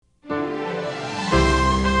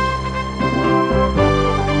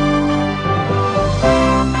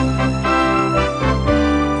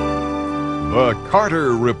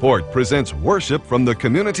Carter Report presents worship from the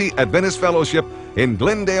Community Adventist Fellowship in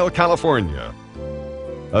Glendale, California.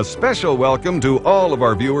 A special welcome to all of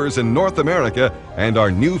our viewers in North America and our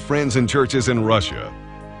new friends and churches in Russia.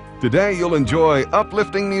 Today you'll enjoy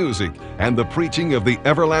uplifting music and the preaching of the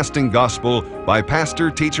everlasting gospel by pastor,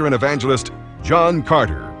 teacher, and evangelist John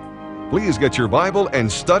Carter. Please get your Bible and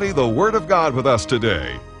study the Word of God with us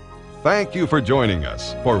today. Thank you for joining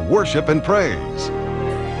us for worship and praise.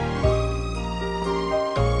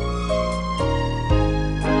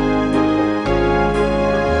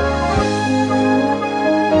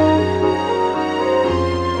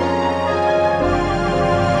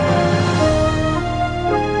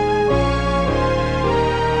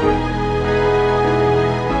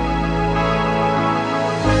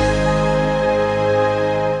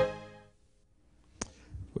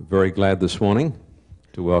 Very glad this morning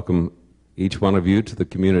to welcome each one of you to the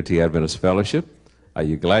Community Adventist Fellowship. Are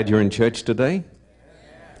you glad you're in church today?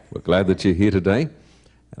 We're glad that you're here today.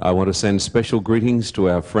 I want to send special greetings to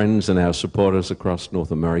our friends and our supporters across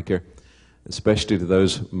North America, especially to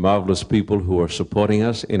those marvelous people who are supporting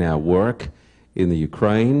us in our work in the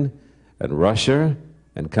Ukraine and Russia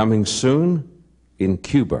and coming soon in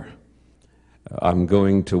Cuba. I'm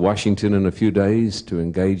going to Washington in a few days to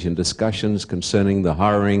engage in discussions concerning the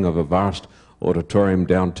hiring of a vast auditorium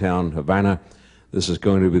downtown Havana. This is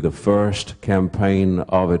going to be the first campaign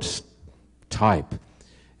of its type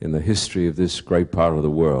in the history of this great part of the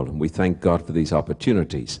world, and we thank God for these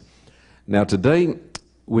opportunities. Now today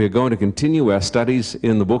we're going to continue our studies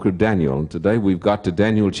in the book of Daniel, and today we've got to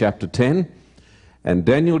Daniel chapter 10, and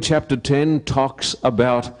Daniel chapter 10 talks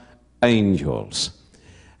about angels.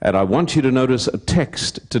 And I want you to notice a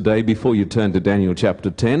text today before you turn to Daniel chapter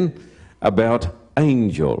 10 about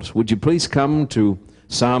angels. Would you please come to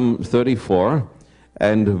Psalm 34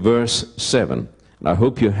 and verse 7. And I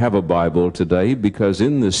hope you have a Bible today, because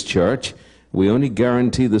in this church we only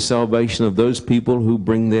guarantee the salvation of those people who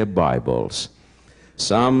bring their Bibles.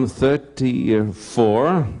 Psalm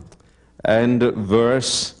 34 and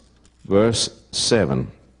verse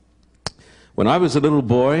 7. When I was a little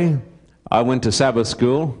boy, I went to Sabbath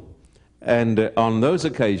school, and on those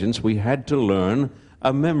occasions we had to learn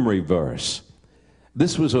a memory verse.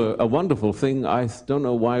 This was a wonderful thing. I don't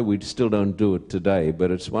know why we still don't do it today,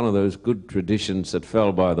 but it's one of those good traditions that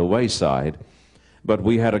fell by the wayside. But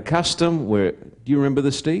we had a custom where, do you remember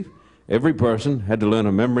this, Steve? Every person had to learn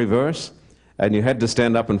a memory verse, and you had to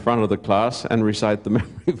stand up in front of the class and recite the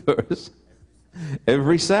memory verse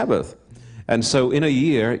every Sabbath. And so in a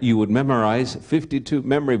year, you would memorize 52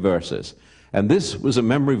 memory verses. And this was a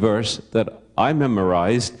memory verse that I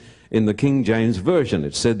memorized in the King James Version.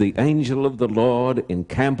 It said, "The angel of the Lord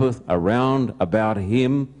encampeth around about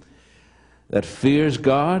him that fears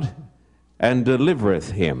God and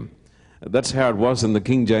delivereth him." That's how it was in the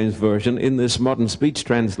King James Version. In this modern speech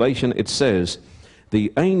translation, it says,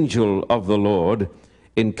 "The angel of the Lord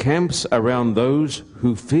encamps around those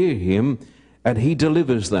who fear him, and he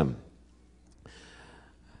delivers them."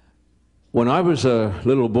 When I was a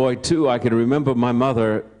little boy, too, I can remember my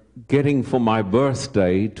mother getting for my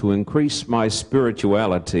birthday, to increase my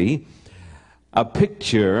spirituality, a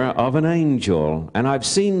picture of an angel. And I've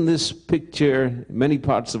seen this picture in many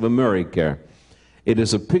parts of America. It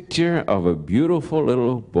is a picture of a beautiful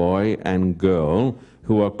little boy and girl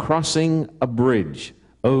who are crossing a bridge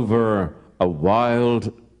over a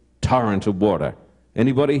wild torrent of water.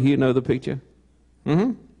 Anybody here know the picture?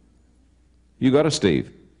 Mm-hmm. You got it, Steve?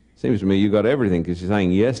 Seems to me you got everything, because you're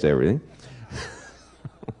saying yes to everything.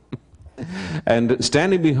 And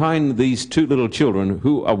standing behind these two little children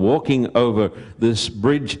who are walking over this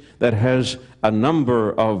bridge that has a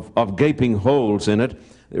number of gaping holes in it,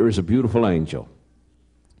 there is a beautiful angel.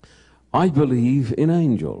 I believe in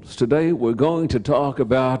angels. Today we're going to talk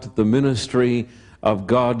about the ministry of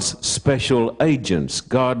God's special agents,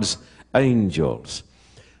 God's angels.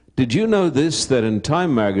 Did you know this, that in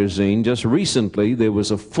Time magazine just recently there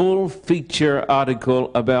was a full feature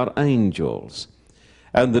article about angels?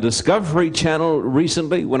 And the Discovery Channel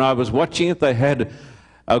recently, when I was watching it, they had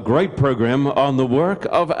a great program on the work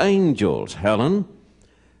of angels. Helen,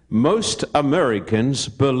 most Americans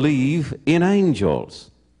believe in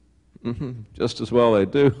angels. Just as well they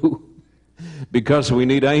do, because we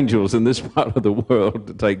need angels in this part of the world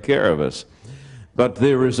to take care of us. But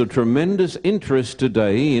there is a tremendous interest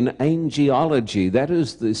today in angelology. That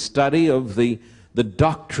is the study of the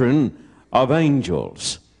doctrine of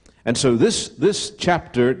angels. And so this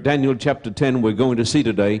chapter, Daniel chapter 10, we're going to see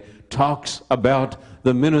today, talks about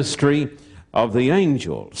the ministry of the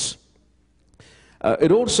angels.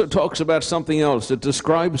 It also talks about something else. It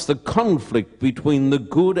describes the conflict between the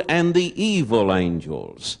good and the evil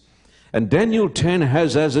angels. And Daniel 10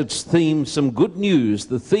 has as its theme some good news.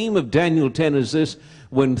 The theme of Daniel 10 is this: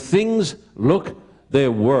 when things look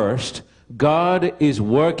their worst, God is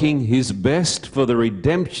working his best for the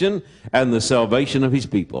redemption and the salvation of his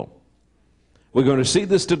people. We're going to see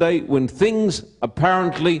this today. When things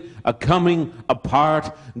apparently are coming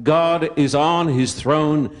apart, God is on his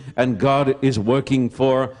throne and God is working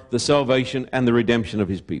for the salvation and the redemption of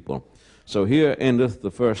his people. So here endeth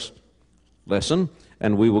the first lesson,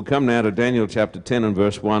 and we will come now to Daniel chapter 10 and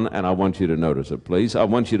verse 1, and I want you to notice it, please. I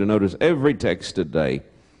want you to notice every text today.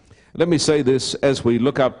 Let me say this as we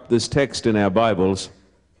look up this text in our Bibles.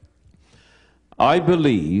 I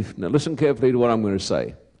believe, now listen carefully to what I'm going to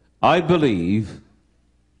say. I believe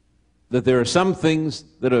that there are some things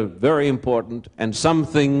that are very important and some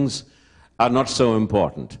things are not so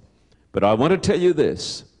important. But I want to tell you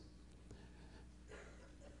this.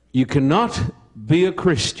 You cannot be a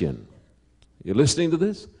Christian. You're listening to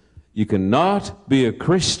this? You cannot be a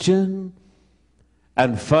Christian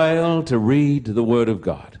and fail to read the Word of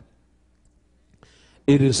God.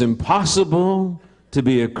 It is impossible to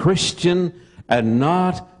be a Christian and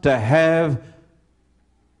not to have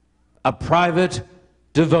a private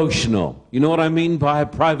devotional. You know what I mean by a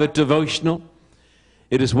private devotional?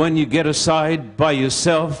 It is when you get aside by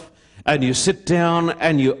yourself and you sit down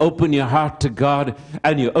and you open your heart to God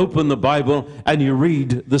and you open the Bible and you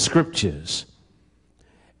read the Scriptures.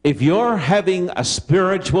 If you're having a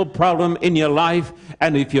spiritual problem in your life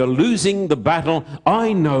and if you're losing the battle,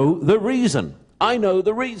 I know the reason. I know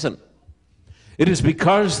the reason. It is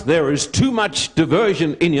because there is too much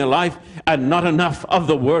diversion in your life and not enough of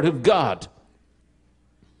the Word of God.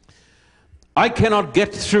 I cannot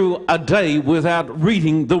get through a day without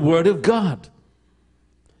reading the Word of God,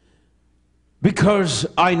 because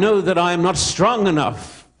I know that I am not strong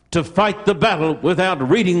enough to fight the battle without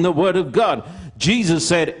reading the Word of God. Jesus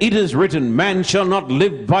said, "It is written, man shall not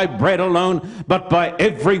live by bread alone, but by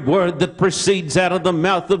every word that proceeds out of the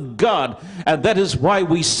mouth of God." And that is why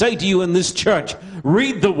we say to you in this church,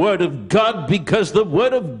 read the Word of God, because the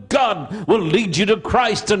Word of God will lead you to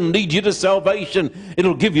Christ and lead you to salvation.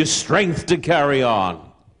 It'll give you strength to carry on.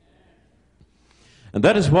 And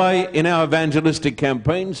that is why in our evangelistic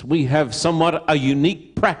campaigns we have somewhat a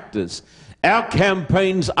unique practice. Our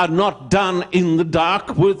campaigns are not done in the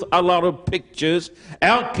dark with a lot of pictures.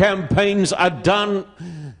 Our campaigns are done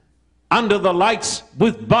under the lights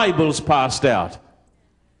with Bibles passed out.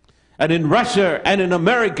 And in Russia and in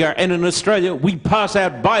America and in Australia, we pass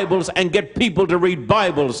out Bibles and get people to read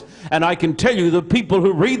Bibles. And I can tell you, the people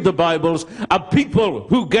who read the Bibles are people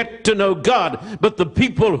who get to know God. But the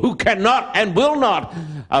people who cannot and will not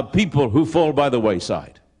are people who fall by the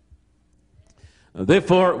wayside.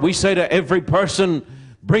 Therefore, we say to every person,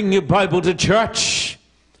 bring your Bible to church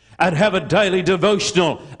and have a daily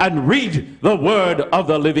devotional and read the Word of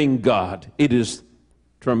the living God. It is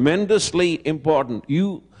tremendously important.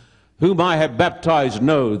 You whom I have baptized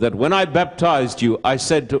know that when I baptized you, I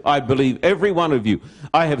said to, I believe, every one of you,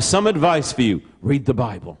 I have some advice for you. Read the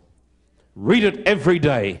Bible. Read it every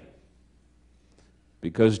day.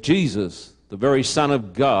 Because Jesus, the very Son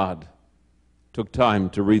of God, took time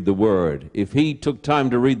to read the Word. If he took time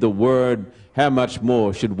to read the Word, how much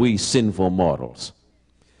more should we sinful mortals?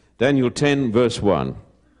 Daniel 10, verse 1.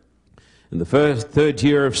 In the third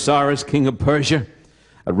year of Cyrus, king of Persia,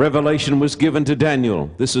 a revelation was given to Daniel.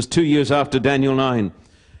 This is 2 years after Daniel 9.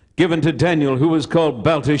 Given to Daniel, who was called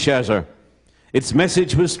Belteshazzar. Its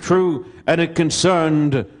message was true, and it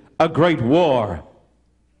concerned a great war.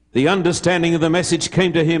 The understanding of the message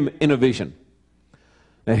came to him in a vision.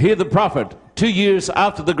 Now hear the prophet, 2 years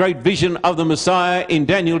after the great vision of the Messiah in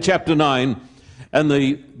Daniel chapter 9, and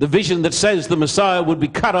the vision that says the Messiah would be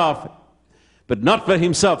cut off, but not for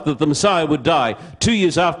himself, that the Messiah would die. 2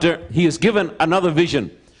 years after, he is given another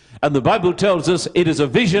vision. And the Bible tells us it is a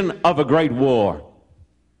vision of a great war.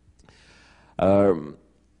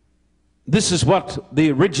 This is what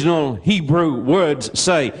the original Hebrew words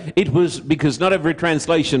say. It was because not every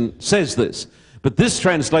translation says this. But this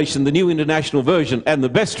translation, the New International Version, and the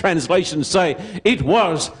best translations say it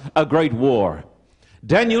was a great war.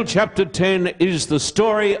 Daniel chapter 10 is the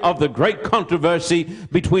story of the great controversy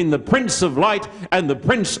between the Prince of Light and the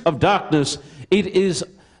Prince of Darkness. It is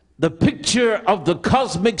the picture of the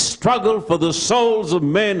cosmic struggle for the souls of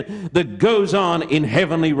men that goes on in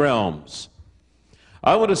heavenly realms.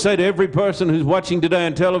 I want to say to every person who's watching today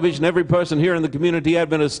on television, every person here in the Community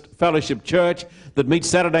Adventist Fellowship Church that meets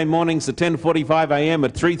Saturday mornings at 10:45 a.m.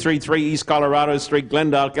 at 333 East Colorado Street,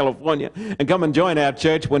 Glendale, California, and come and join our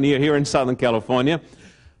church when you're here in Southern California.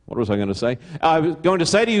 What was I going to say? I was going to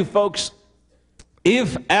say to you folks,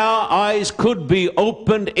 if our eyes could be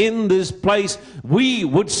opened in this place, we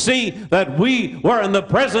would see that we were in the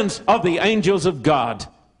presence of the angels of God.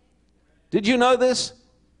 Did you know this?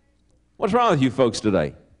 What's wrong with you folks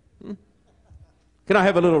today? Can I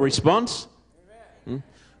have a little response?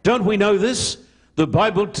 Don't we know this? The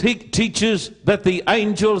Bible teaches that the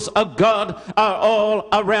angels of God are all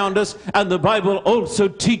around us, and the Bible also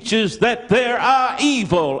teaches that there are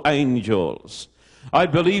evil angels. I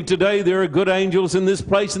believe today there are good angels in this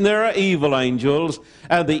place and there are evil angels,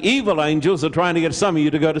 and the evil angels are trying to get some of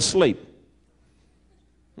you to go to sleep.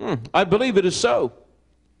 I believe it is so.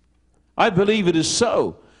 I believe it is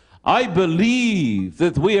so. I believe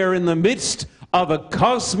that we are in the midst of a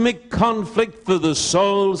cosmic conflict for the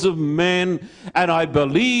souls of men, and I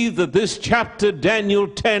believe that this chapter, Daniel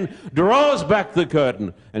 10, draws back the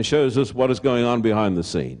curtain and shows us what is going on behind the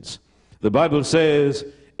scenes. The Bible says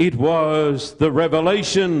it was the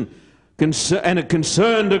revelation and it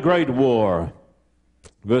concerned a great war.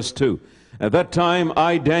 Verse 2, at that time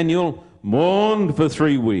I, Daniel, mourned for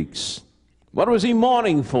 3 weeks. What was he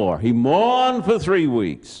mourning for? He mourned for 3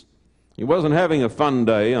 weeks. He wasn't having a fun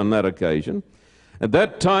day on that occasion. At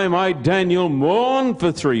that time I, Daniel, mourned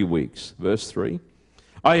for 3 weeks. Verse 3.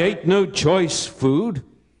 I ate no choice food.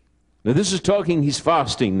 Now this is talking, he's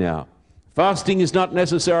fasting now. Fasting is not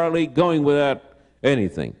necessarily going without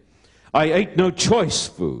anything. I ate no choice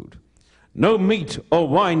food. No meat or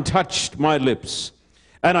wine touched my lips.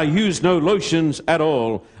 And I used no lotions at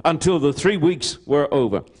all until the 3 weeks were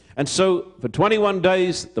over. And so for 21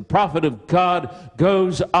 days, the prophet of God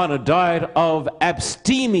goes on a diet of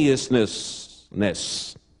abstemiousness.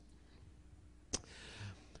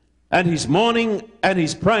 And he's mourning and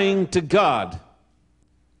he's praying to God.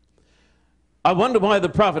 I wonder why the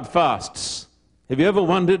prophet fasts. Have you ever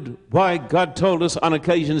wondered why God told us on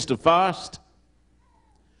occasions to fast?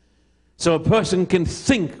 So a person can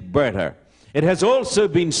think better. It has also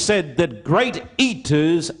been said that great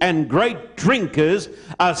eaters and great drinkers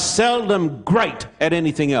are seldom great at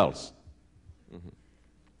anything else.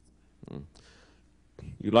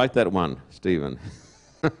 You like that one, Stephen?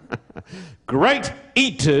 Great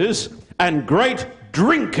eaters and great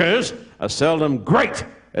drinkers are seldom great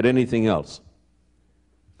at anything else.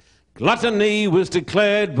 Gluttony was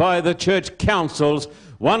declared by the church councils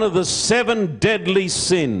one of the 7 deadly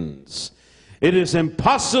sins. It is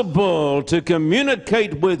impossible to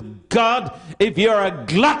communicate with God if you're a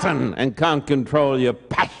glutton and can't control your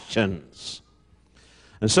passions.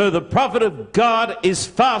 And so the prophet of God is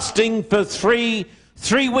fasting for three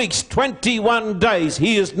weeks, 21 days.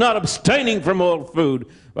 He is not abstaining from all food,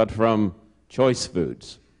 but from choice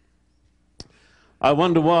foods. I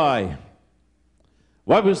wonder why.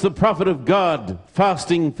 Why was the prophet of God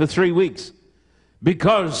fasting for 3 weeks?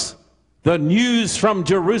 Because the news from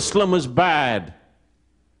Jerusalem was bad.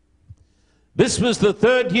 This was the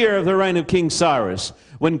 3rd year of the reign of King Cyrus.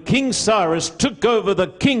 When King Cyrus took over the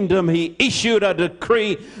kingdom, he issued a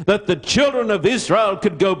decree that the children of Israel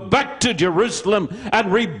could go back to Jerusalem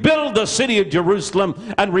and rebuild the city of Jerusalem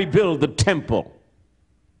and rebuild the temple.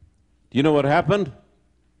 Do you know what happened?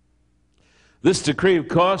 This decree, of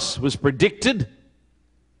course, was predicted.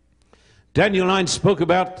 Daniel 9 spoke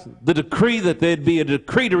about the decree that there'd be a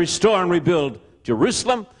decree to restore and rebuild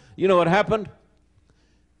Jerusalem. You know what happened?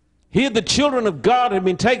 Here the children of God had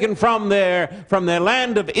been taken from their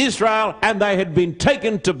land of Israel, and they had been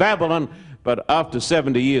taken to Babylon. But after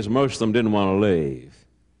 70 years, most of them didn't want to leave.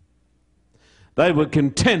 They were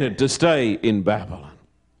contented to stay in Babylon.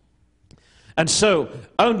 And so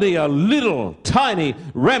only a little tiny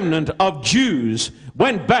remnant of Jews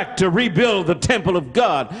went back to rebuild the temple of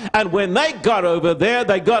God. And when they got over there,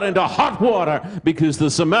 they got into hot water because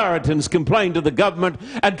the Samaritans complained to the government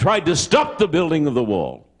and tried to stop the building of the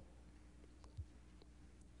wall.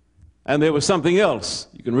 And there was something else.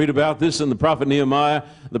 You can read about this in the prophet Nehemiah,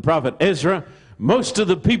 the prophet Ezra. Most of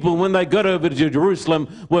the people, when they got over to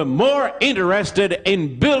Jerusalem, were more interested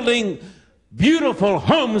in building beautiful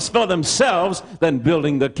homes for themselves than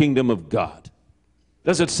building the kingdom of God.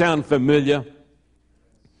 Does it sound familiar?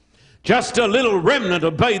 Just a little remnant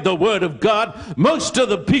obeyed the word of God. Most of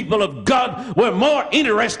the people of God were more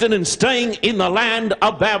interested in staying in the land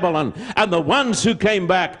of Babylon. And the ones who came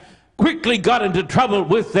back quickly got into trouble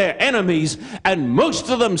with their enemies. And most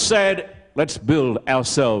of them said, let's build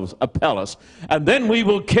ourselves a palace, and then we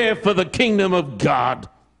will care for the kingdom of God.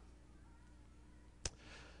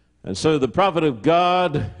 And so the prophet of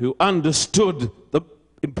God, who understood the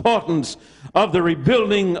importance of the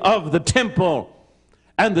rebuilding of the temple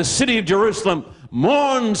and the city of Jerusalem,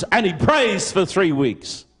 mourns and he prays for 3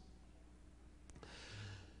 weeks.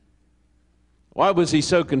 Why was he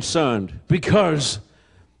so concerned? Because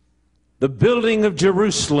the building of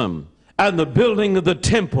Jerusalem and the building of the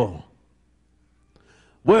temple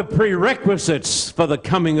were prerequisites for the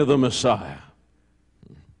coming of the Messiah.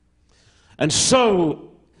 And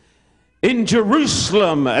so, in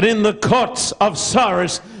Jerusalem and in the courts of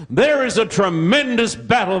Cyrus, there is a tremendous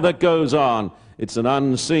battle that goes on. It's an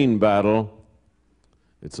unseen battle.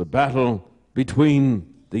 It's a battle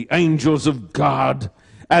between the angels of God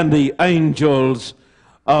and the angels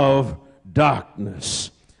of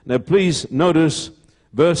darkness. Now please notice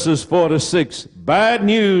verses 4 to 6. Bad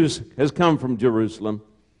news has come from Jerusalem.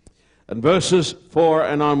 And verses 4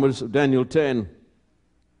 and onwards of Daniel 10.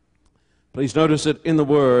 Please notice it in the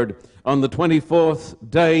Word. On the 24th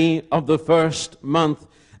day of the first month,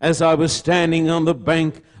 as I was standing on the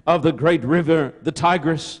bank of the great river, the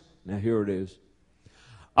Tigris. Now here it is.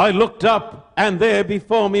 I looked up, and there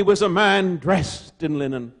before me was a man dressed in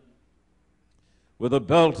linen, with a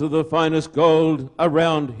belt of the finest gold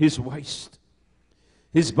around his waist.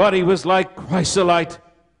 His body was like chrysolite,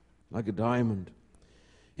 like a diamond.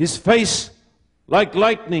 His face like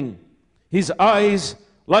lightning. His eyes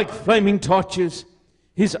like flaming torches.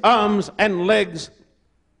 His arms and legs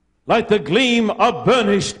like the gleam of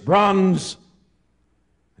burnished bronze.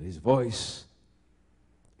 And his voice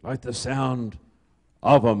like the sound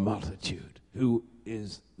of a multitude. Who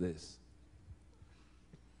is this?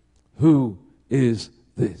 Who is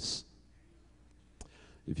this?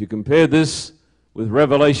 If you compare this with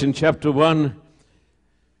Revelation chapter 1,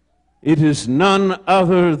 it is none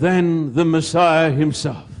other than the Messiah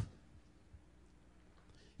himself.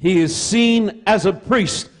 He is seen as a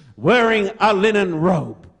priest wearing a linen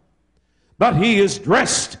robe, but he is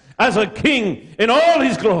dressed as a king in all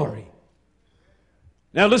his glory.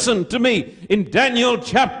 Now listen to me. In Daniel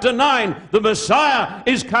chapter 9, the Messiah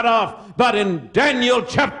is cut off, but in Daniel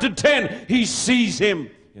chapter 10, he sees him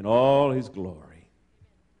in all his glory.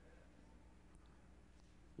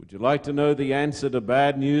 Would you like to know the answer to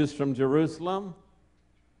bad news from Jerusalem?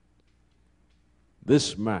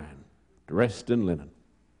 This man, dressed in linen,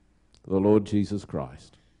 the Lord Jesus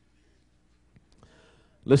Christ.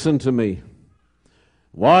 Listen to me.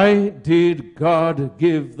 Why did God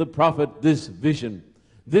give the prophet this vision?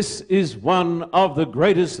 This is one of the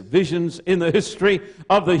greatest visions in the history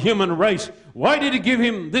of the human race. Why did he give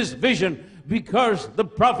him this vision? Because the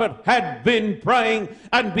prophet had been praying,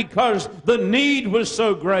 and because the need was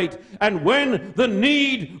so great. And when the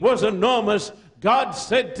need was enormous, God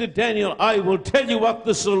said to Daniel, I will tell you what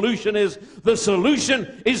the solution is. The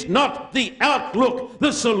solution is not the outlook.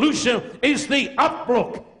 The solution is the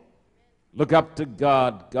uplook. Look up to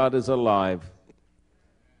God. God is alive.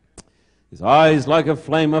 His eyes like a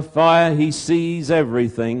flame of fire. He sees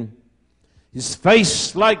everything. His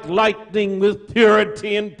face like lightning with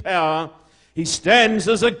purity and power. He stands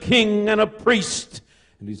as a king and a priest.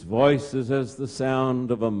 And his voice is as the sound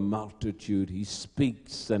of a multitude. He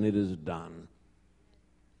speaks and it is done.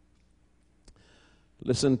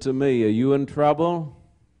 Listen to me. Are you in trouble?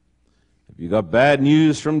 Have you got bad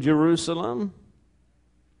news from Jerusalem?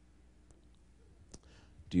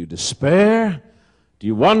 Do you despair? Do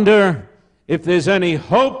you wonder if there's any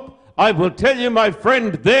hope? I will tell you, my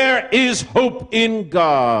friend, there is hope in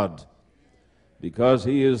God, because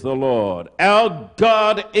he is the Lord. Our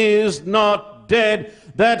God is not dead.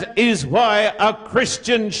 That is why a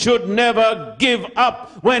Christian should never give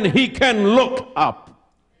up when he can look up.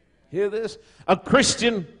 Hear this? A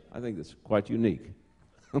Christian, I think that's quite unique.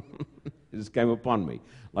 It just came upon me,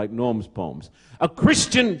 like Norm's poems. A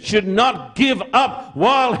Christian should not give up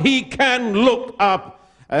while he can look up.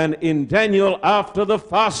 And in Daniel, after the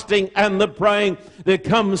fasting and the praying, there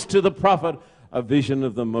comes to the prophet a vision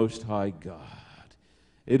of the Most High God.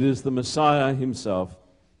 It is the Messiah himself.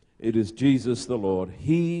 It is Jesus the Lord.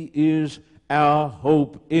 He is our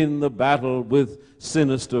hope in the battle with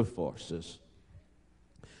sinister forces.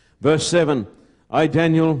 Verse 7, I,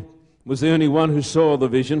 Daniel, was the only one who saw the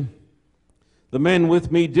vision. The men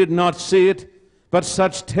with me did not see it, but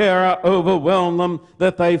such terror overwhelmed them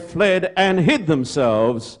that they fled and hid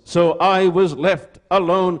themselves. So I was left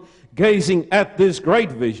alone, gazing at this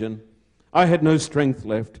great vision. I had no strength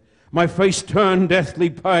left. My face turned deathly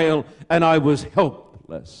pale, and I was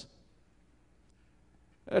helpless.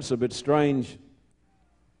 That's a bit strange.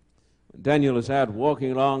 Daniel is out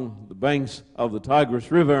walking along the banks of the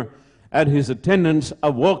Tigris River, and his attendants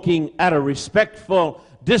are walking at a respectful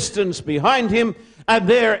distance behind him, and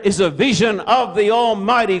there is a vision of the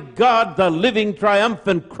Almighty God, the living,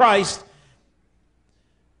 triumphant Christ,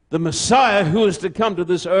 the Messiah who is to come to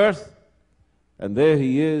this earth. And there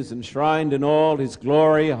he is, enshrined in all his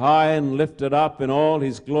glory, high and lifted up in all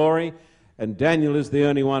his glory, and Daniel is the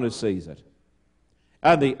only one who sees it.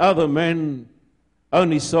 And the other men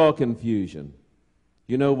only saw confusion.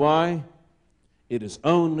 You know why? It is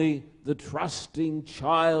only the trusting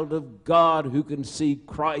child of God who can see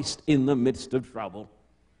Christ in the midst of trouble.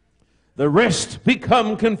 The rest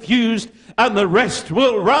become confused, and the rest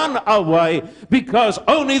will run away, because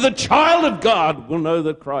only the child of God will know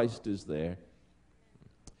that Christ is there.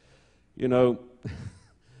 You know,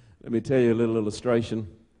 let me tell you a little illustration.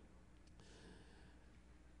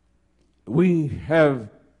 We have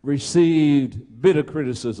received bitter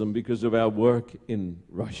criticism because of our work in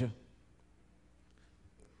Russia.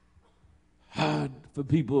 Hard for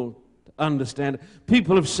people to understand.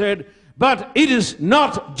 People have said, but it is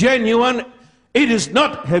not genuine. It is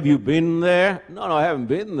not. Have you been there? No, I haven't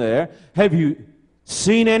been there. Have you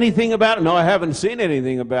seen anything about it? No, I haven't seen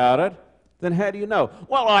anything about it. Then how do you know?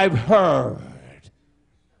 Well, I've heard.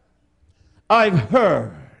 I've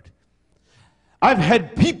heard. I've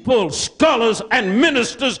had people, scholars and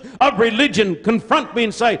ministers of religion confront me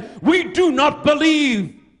and say, we do not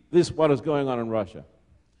believe this, what is going on in Russia.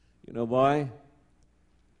 You know why?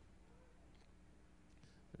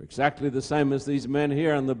 They're exactly the same as these men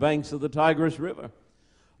here on the banks of the Tigris River.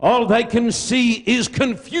 All they can see is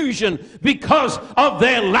confusion because of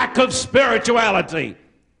their lack of spirituality.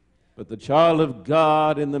 But the child of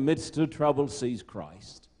God in the midst of trouble sees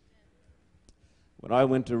Christ. When I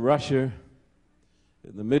went to Russia,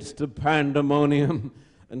 in the midst of pandemonium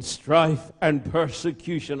and strife and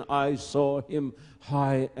persecution, I saw him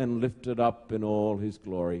high and lifted up in all his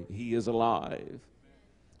glory. He is alive.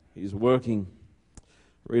 He's working.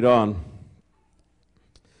 Read on.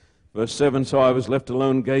 Verse 7, so I was left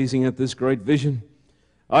alone gazing at this great vision.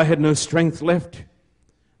 I had no strength left.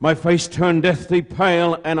 My face turned deathly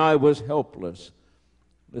pale, and I was helpless.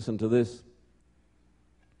 Listen to this.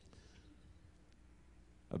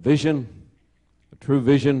 A vision, a true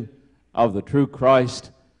vision of the true Christ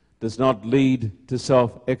does not lead to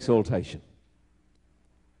self-exaltation.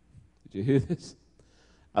 Did you hear this?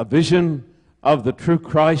 A vision of the true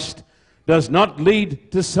Christ does not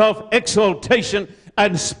lead to self-exaltation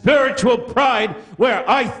and spiritual pride where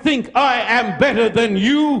I think I am better than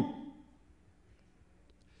you.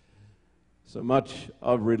 So much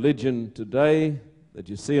of religion today that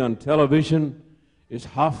you see on television is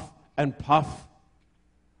huff and puff.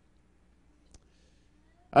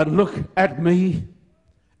 And look at me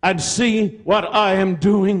and see what I am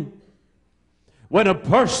doing. When a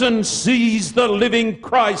person sees the living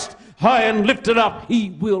Christ high and lifted up, he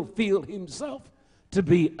will feel himself to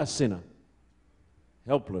be a sinner,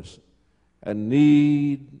 helpless, and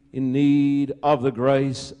in need of the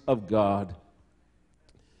grace of God.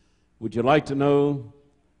 Would you like to know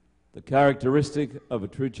the characteristic of a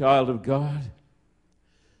true child of God?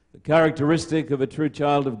 The characteristic of a true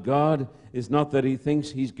child of God is not that he thinks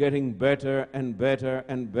he's getting better and better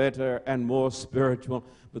and better and more spiritual,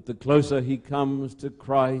 but the closer he comes to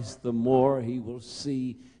Christ, the more he will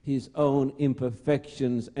see his own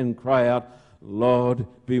imperfections and cry out, Lord,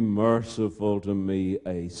 be merciful to me,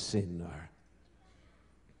 a sinner.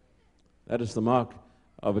 That is the mark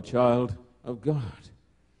of a child of God.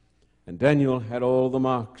 And Daniel had all the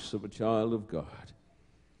marks of a child of God.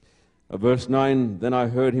 Verse 9, then I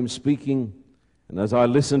heard him speaking, and as I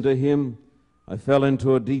listened to him, I fell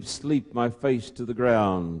into a deep sleep, my face to the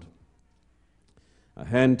ground. A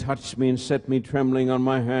hand touched me and set me trembling on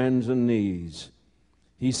my hands and knees.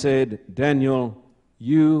 He said, Daniel,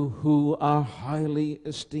 you who are highly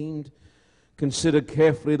esteemed, consider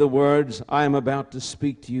carefully the words I am about to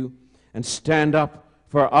speak to you, and stand up,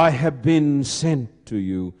 for I have been sent to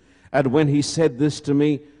you. And when he said this to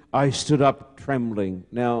me, I stood up trembling.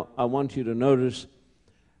 Now, I want you to notice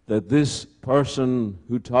that this person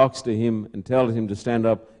who talks to him and tells him to stand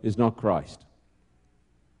up is not Christ.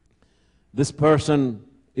 This person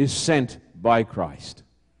is sent by Christ.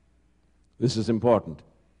 This is important.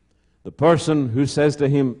 The person who says to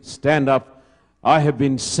him, stand up, I have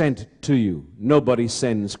been sent to you. Nobody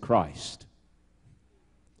sends Christ.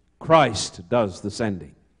 Christ does the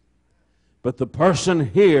sending. But the person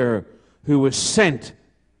here who was sent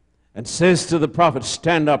and says to the prophet,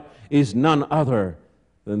 stand up, is none other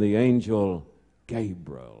than the angel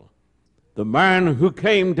Gabriel. The man who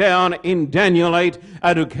came down in Daniel 8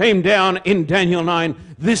 and who came down in Daniel 9.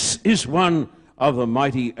 This is one of the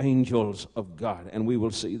mighty angels of God, and we will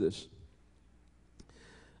see this.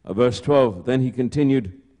 Verse 12, then he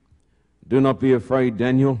continued, do not be afraid,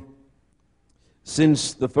 Daniel.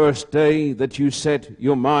 Since the first day that you set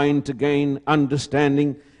your mind to gain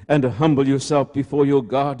understanding and to humble yourself before your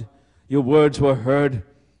God, your words were heard,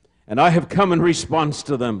 and I have come in response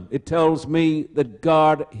to them. It tells me that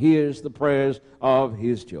God hears the prayers of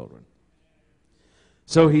his children.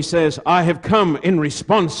 So he says, I have come in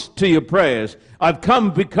response to your prayers. I've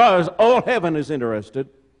come because all heaven is interested.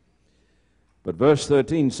 But verse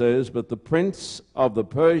 13 says, but the prince of the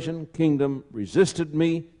Persian kingdom resisted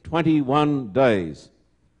me 21 days.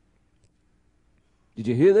 Did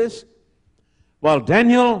you hear this? While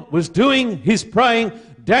Daniel was doing his praying,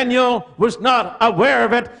 Daniel was not aware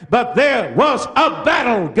of it, but there was a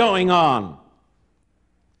battle going on.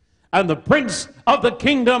 And the prince of the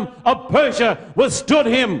kingdom of Persia withstood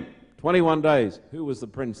him 21 days. Who was the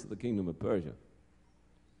prince of the kingdom of Persia?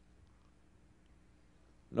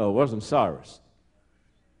 No, it wasn't Cyrus.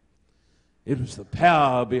 It was the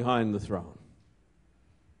power behind the throne.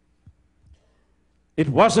 It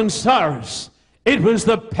wasn't Cyrus. It was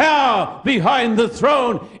the power behind the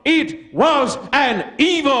throne. It was an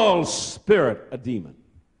evil spirit, a demon.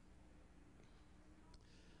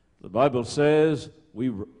 The Bible says we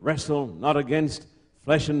wrestle not against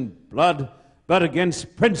flesh and blood, but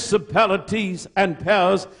against principalities and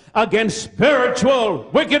powers, against spiritual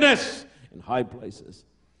wickedness in high places.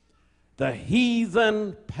 The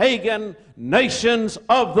heathen, pagan nations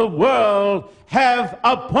of the world have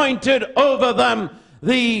appointed over them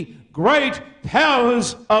the great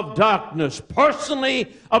powers of darkness,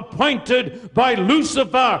 personally appointed by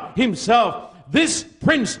Lucifer himself. This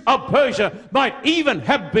prince of Persia might even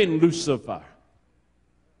have been Lucifer.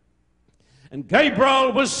 And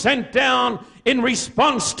Gabriel was sent down in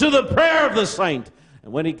response to the prayer of the saint.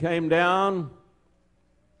 And when he came down,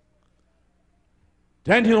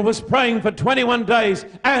 Daniel was praying for 21 days,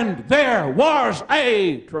 and there was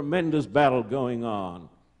a tremendous battle going on.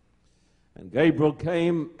 And Gabriel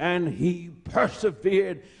came, and he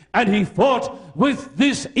persevered, and he fought with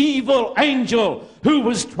this evil angel who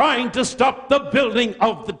was trying to stop the building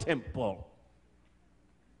of the temple.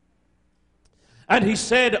 And he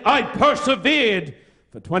said, I persevered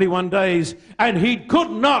for 21 days, and he could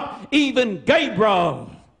not, even Gabriel,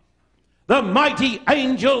 the mighty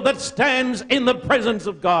angel that stands in the presence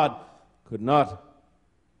of God, could not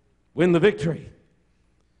win the victory.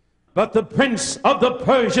 But the prince of the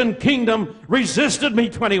Persian kingdom resisted me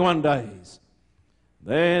 21 days.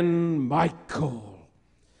 Then Michael,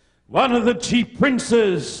 one of the chief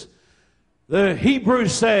princes, the Hebrew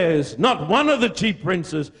says, not one of the chief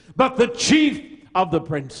princes, but the chief of the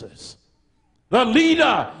princes, the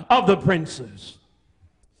leader of the princes.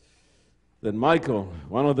 Then Michael,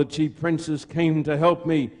 one of the chief princes, came to help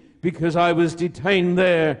me because I was detained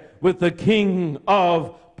there with the king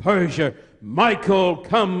of Persia. Michael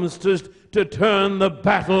comes to turn the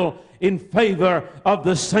battle in favor of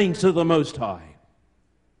the saints of the Most High.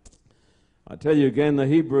 I tell you again, the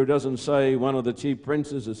Hebrew doesn't say one of the chief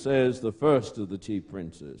princes, it says the first of the chief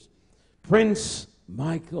princes. Prince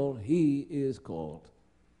Michael, he is called,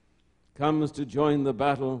 comes to join the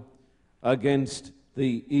battle against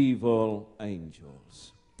the evil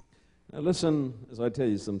angels. Now listen as I tell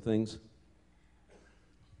you some things.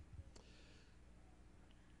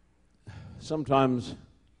 Sometimes,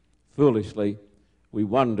 foolishly, we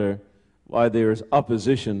wonder why there is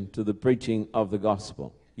opposition to the preaching of the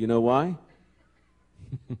gospel. You know why?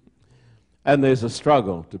 And there's a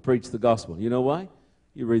struggle to preach the gospel. You know why?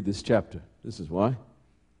 You read this chapter. This is why.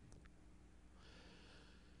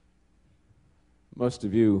 Most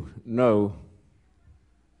of you know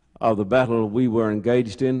of the battle we were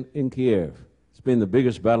engaged in Kiev. It's been the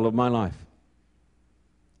biggest battle of my life.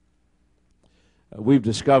 We've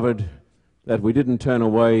discovered that we didn't turn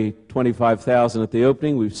away 25,000 at the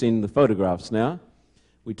opening. We've seen the photographs now.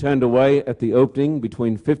 We turned away at the opening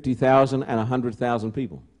between 50,000 and 100,000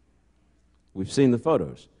 people. We've seen the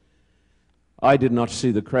photos. I did not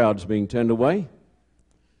see the crowds being turned away,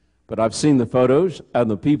 but I've seen the photos, and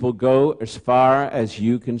the people go as far as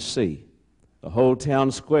you can see. The whole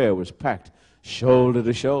town square was packed, shoulder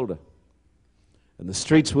to shoulder. And the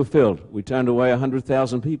streets were filled. We turned away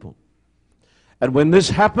 100,000 people. And when this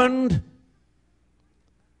happened,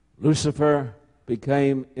 Lucifer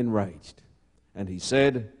became enraged. And he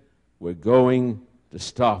said, we're going to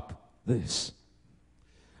stop this.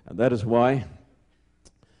 And that is why,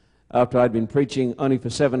 after I'd been preaching only for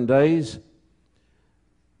 7 days,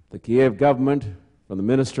 the Kiev government, from the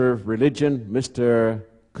Minister of Religion, Mr.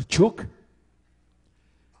 Kachuk,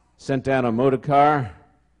 sent down a motor car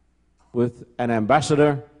with an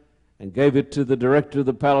ambassador and gave it to the director of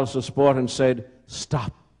the Palace of Sport and said,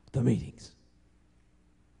 stop the meetings.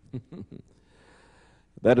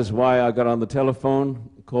 That is why I got on the telephone,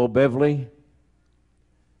 called Beverly,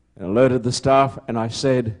 and alerted the staff, and I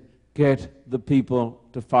said, get the people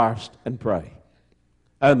to fast and pray.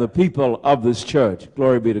 And the people of this church,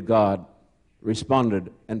 glory be to God,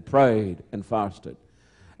 responded and prayed and fasted.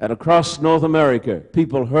 And across North America,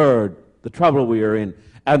 people heard the trouble we are in,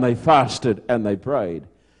 and they fasted and they prayed.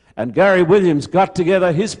 And Gary Williams got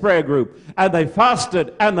together his prayer group, and they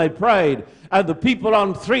fasted and they prayed. And the people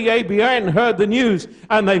on 3ABN heard the news,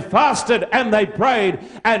 and they fasted and they prayed,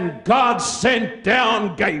 and God sent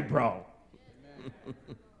down Gabriel.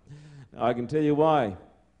 I can tell you why.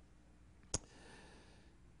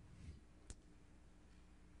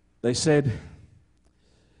 They said,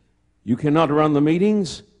 you cannot run the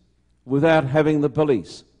meetings without having the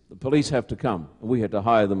police. The police have to come. And we had to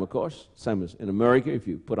hire them, of course. Same as in America. If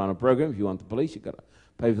you put on a program, if you want the police, you've got to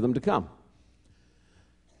pay for them to come.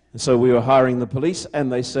 And so we were hiring the police,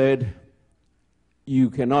 and they said, you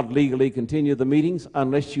cannot legally continue the meetings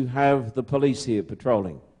unless you have the police here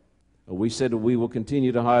patrolling. And we said, we will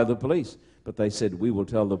continue to hire the police. But they said, we will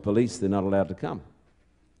tell the police they're not allowed to come.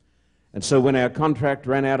 And so when our contract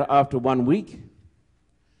ran out after 1 week,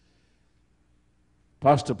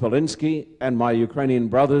 Pastor Polinsky and my Ukrainian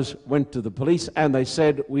brothers went to the police, and they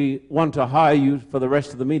said, we want to hire you for the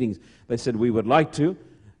rest of the meetings. They said, we would like to,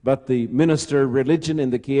 but the minister of religion in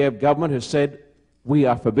the Kiev government has said, we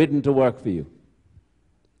are forbidden to work for you.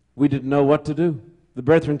 We didn't know what to do. The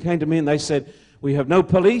brethren came to me and they said, we have no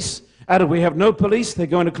police. And if we have no police, they're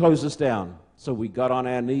going to close us down. So we got on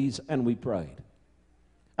our knees and we prayed.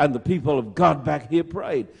 And the people of God back here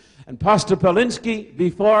prayed. And Pastor Polinsky,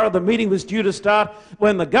 before the meeting was due to start,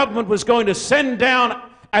 when the government was going to send down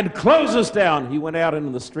and close us down, he went out into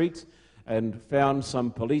the streets and found some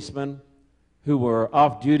policemen who were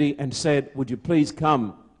off duty and said, would you please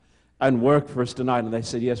come and work for us tonight? And they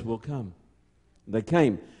said, yes, we'll come. And they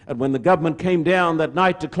came. And when the government came down that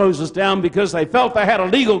night to close us down because they felt they had a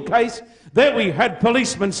legal case, there we had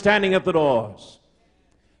policemen standing at the doors.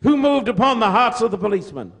 Who moved upon the hearts of the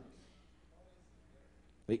policemen?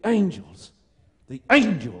 The angels. The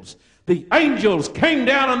angels. The angels came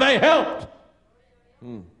down and they helped.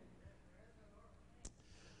 And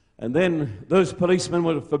then those policemen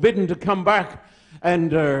were forbidden to come back,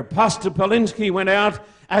 and Pastor Polinsky went out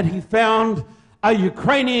and he found a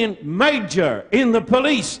Ukrainian major in the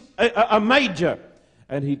police, a major.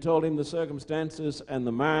 And he told him the circumstances, and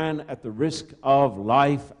the man, at the risk of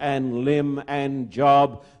life and limb and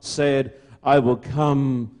job, said, I will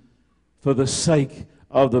come for the sake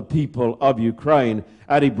of the people of Ukraine.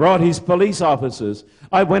 And he brought his police officers.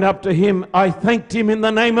 I went up to him. I thanked him in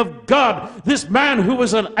the name of God. This man who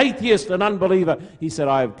was an atheist, an unbeliever, he said,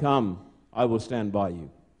 I have come. I will stand by you.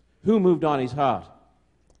 Who moved on his heart?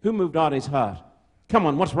 Who moved on his heart? Come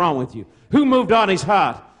on, what's wrong with you? Who moved on his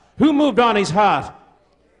heart? Who moved on his heart?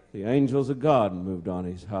 The angels of God moved on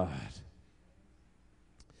his heart.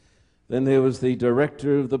 Then there was the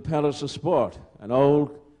director of the Palace of Sport, an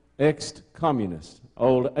old ex-communist,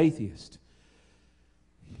 old atheist.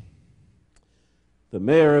 The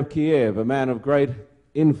mayor of Kiev, a man of great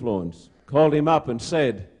influence, called him up and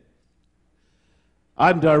said,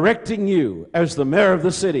 I'm directing you as the mayor of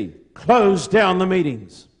the city, close down the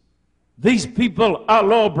meetings. These people are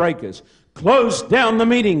lawbreakers. Close down the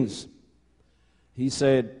meetings. He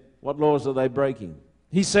said, what laws are they breaking?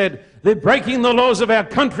 He said, they're breaking the laws of our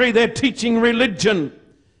country. They're teaching religion.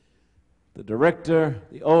 The director,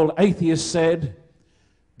 the old atheist, said,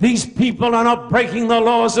 these people are not breaking the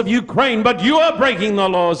laws of Ukraine, but you are breaking the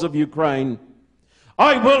laws of Ukraine.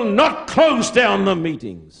 I will not close down the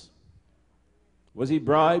meetings. Was he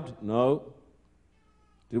bribed? No.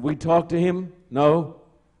 Did we talk to him? No.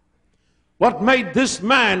 What made this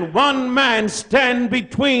man, one man, stand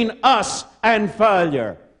between us and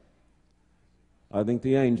failure? I think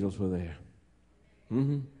the angels were there.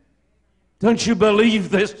 Don't you believe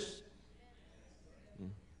this?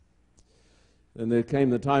 Then there came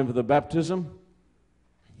the time for the baptism.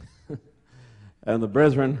 And the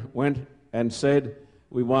brethren went and said,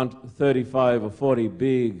 we want 35 or 40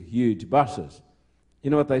 big, huge buses. You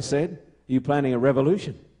know what they said? Are you planning a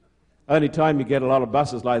revolution? Only time you get a lot of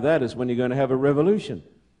buses like that is when you're going to have a revolution.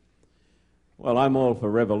 Well, I'm all for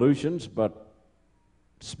revolutions, but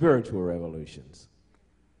spiritual revolutions.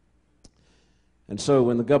 And so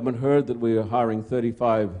when the government heard that we were hiring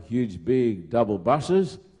 35 huge, big, double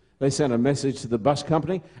buses, they sent a message to the bus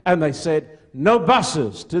company, and they said, no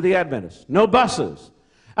buses to the Adventists, no buses.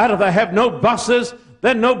 And if they have no buses,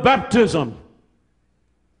 then no baptism.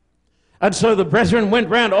 And so the brethren went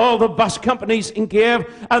round all the bus companies in Kiev,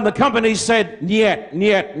 and the companies said, "Niet,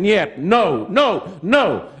 niet, niet, no, no,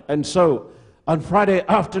 no." And so on Friday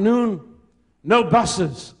afternoon, no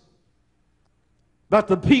buses. But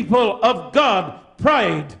the people of God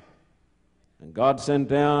prayed, and God sent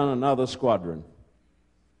down another squadron.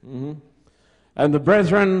 And the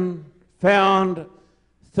brethren found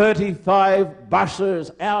 35 buses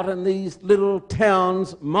out in these little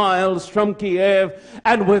towns miles from Kiev,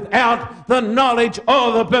 and without the knowledge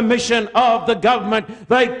or the permission of the government,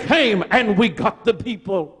 they came and we got the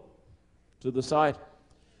people to the site.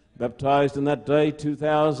 Baptized in that day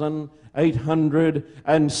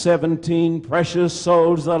 2,817 precious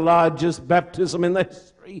souls, the largest baptism in the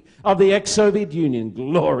history of the ex-Soviet Union.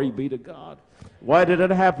 Glory be to God. Why did it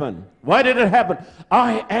happen? Why did it happen?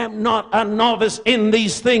 I am not a novice in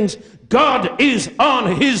these things. God is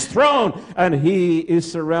on his throne, and he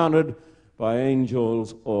is surrounded by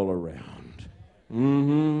angels all around.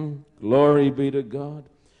 Glory be to God.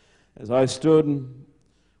 As I stood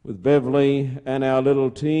with Beverly and our little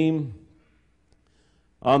team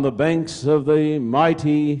on the banks of the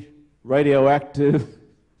mighty radioactive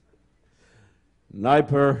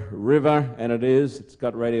Dnieper River, and it's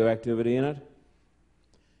got radioactivity in it.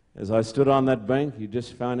 As I stood on that bank, you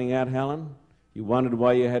just finding out, Helen? You wondered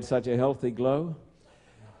why you had such a healthy glow?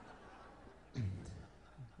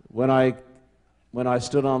 When I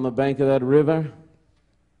stood on the bank of that river,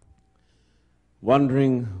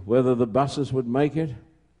 wondering whether the buses would make it,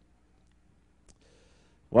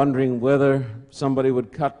 wondering whether somebody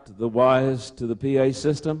would cut the wires to the PA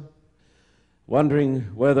system, wondering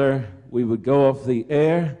whether we would go off the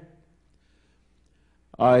air,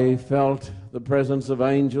 I felt the presence of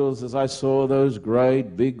angels as I saw those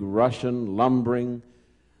great big Russian lumbering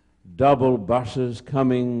double buses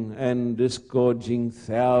coming and disgorging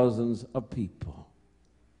thousands of people.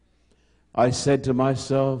 I said to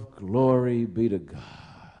myself, glory be to God.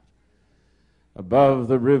 Above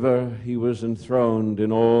the river he was enthroned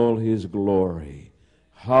in all his glory,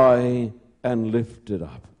 high and lifted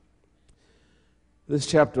up. This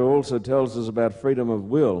chapter also tells us about freedom of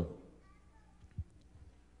will.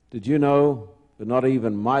 Did you know that not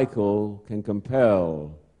even Michael can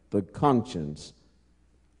compel the conscience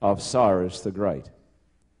of Cyrus the Great?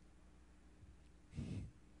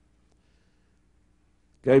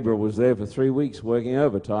 Gabriel was there for 3 weeks working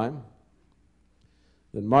overtime.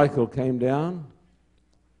 Then Michael came down,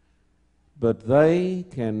 but they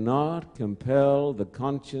cannot compel the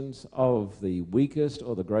conscience of the weakest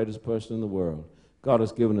or the greatest person in the world. God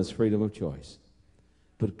has given us freedom of choice.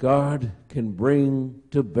 But God can bring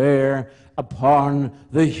to bear upon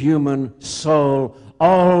the human soul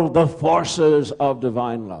all the forces of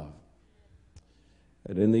divine love.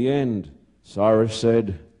 And in the end, Cyrus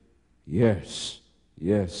said, yes,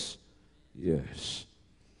 yes, yes.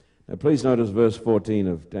 Now please notice verse 14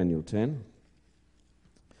 of Daniel 10.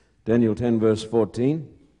 Daniel 10 verse 14.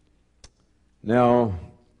 Now,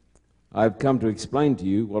 I've come to explain to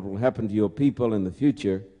you what will happen to your people in the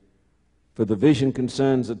future, for the vision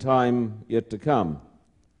concerns a time yet to come.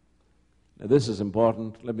 Now this is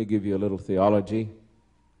important. Let me give you a little theology.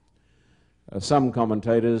 Some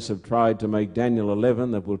commentators have tried to make Daniel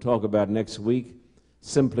 11, that we'll talk about next week,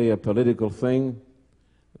 simply a political thing.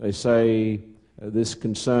 They say this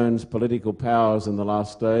concerns political powers in the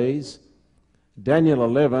last days. Daniel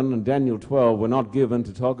 11 and Daniel 12 were not given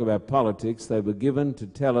to talk about politics. They were given to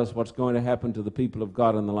tell us what's going to happen to the people of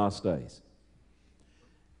God in the last days.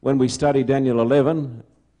 When we study Daniel 11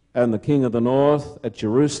 and the king of the north at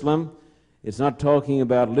Jerusalem, it's not talking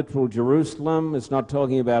about literal Jerusalem. It's not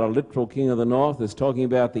talking about a literal king of the north. It's talking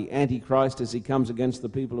about the Antichrist as he comes against the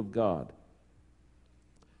people of God.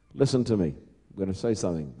 Listen to me. I'm going to say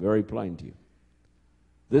something very plain to you.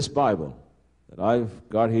 This Bible that I've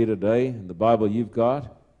got here today, and the Bible you've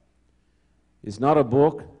got, is not a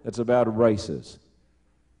book that's about races.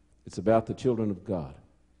 It's about the children of God.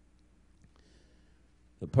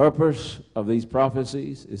 The purpose of these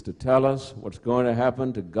prophecies is to tell us what's going to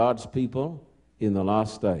happen to God's people in the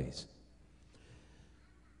last days.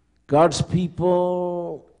 God's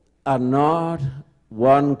people are not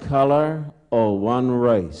one color or one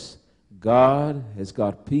race. God has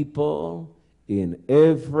got people in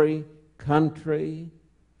every country,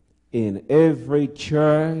 in every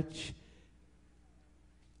church,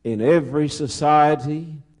 in every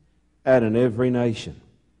society, and in every nation.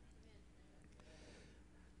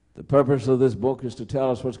 The purpose of this book is to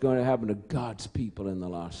tell us what's going to happen to God's people in the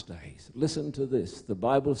last days. Listen to this. The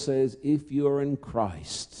Bible says, if you're in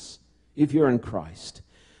Christ,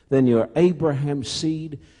 then you're Abraham's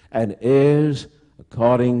seed and heirs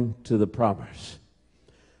according to the promise.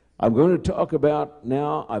 I'm going to talk about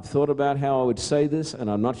now, I've thought about how I would say this,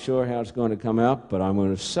 and I'm not sure how it's going to come out, but I'm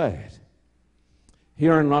going to say it.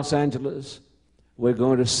 Here in Los Angeles, we're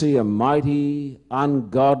going to see a mighty,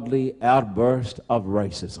 ungodly outburst of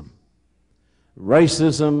racism.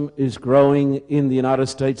 Racism is growing in the United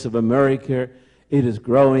States of America. It is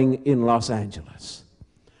growing in Los Angeles.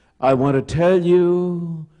 I want to tell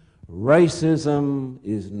you, racism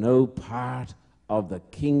is no part of the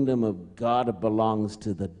kingdom of God. It belongs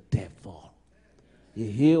to the devil. You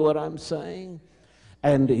hear what I'm saying?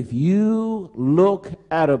 And if you look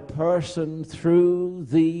at a person through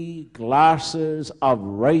the glasses of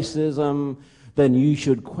racism, then you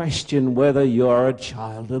should question whether you're a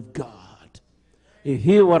child of God. You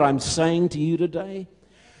hear what I'm saying to you today?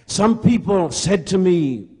 Some people said to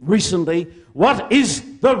me recently, "What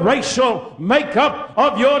is the racial makeup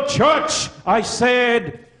of your church?" I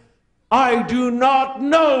said, "I do not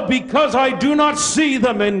know, because I do not see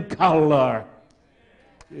them in color."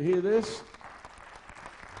 You hear this?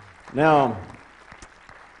 Now,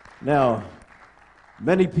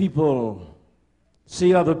 many people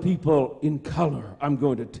see other people in color. I'm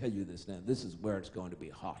going to tell you this now. This is where it's going to be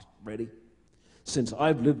hot. Ready? Since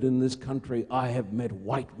I've lived in this country, I have met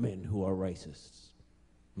white men who are racists.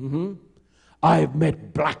 I have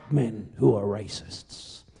met black men who are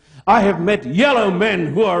racists. I have met yellow men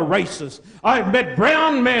who are racist. I've met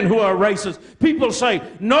brown men who are racist. People say,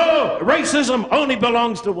 no, racism only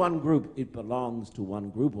belongs to one group. It belongs to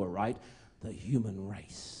one group, all right, the human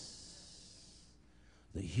race.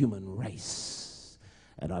 The human race.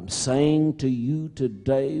 And I'm saying to you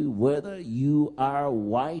today, whether you are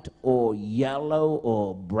white or yellow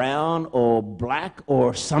or brown or black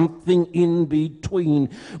or something in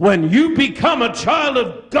between, when you become a child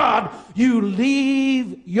of God, you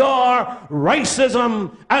leave your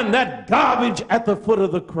racism and that garbage at the foot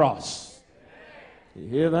of the cross. You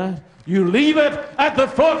hear that? You leave it at the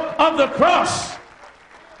foot of the cross.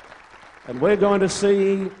 And we're going to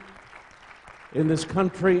see in this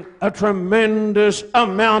country a tremendous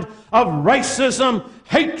amount of racism,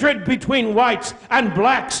 hatred between whites and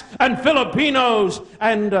blacks and Filipinos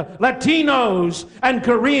and Latinos and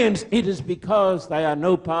Koreans. It is because they are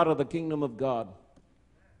no part of the kingdom of God.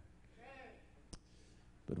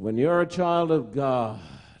 But when you're a child of God,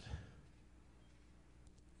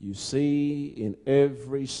 you see in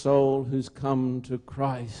every soul who's come to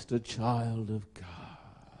Christ a child of God.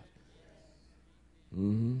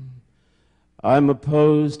 I'm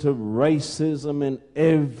opposed to racism in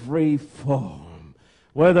every form,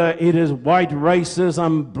 whether it is white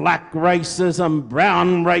racism, black racism,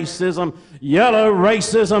 brown racism, yellow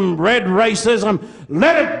racism, red racism.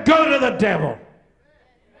 Let it go to the devil.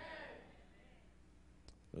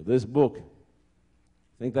 So this book,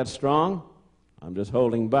 think that's strong? I'm just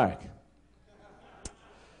holding back.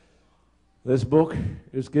 This book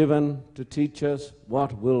is given to teach us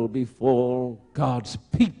what will befall God's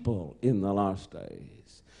people in the last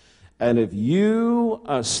days. And if you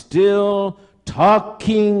are still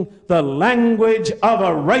talking the language of a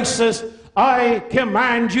racist, I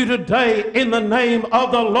command you today in the name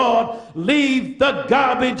of the Lord, leave the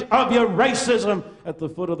garbage of your racism at the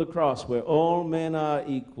foot of the cross where all men are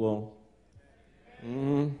equal.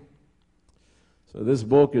 So this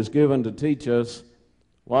book is given to teach us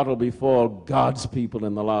what will befall God's people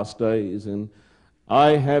in the last days. And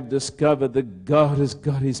I have discovered that God has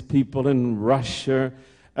got his people in Russia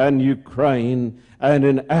and Ukraine and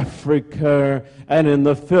in Africa and in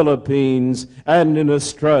the Philippines and in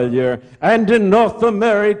Australia and in North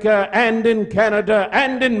America and in Canada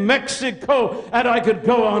and in Mexico. And I could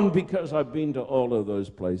go on because I've been to all of those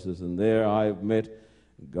places, and there I've met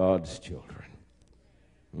God's children.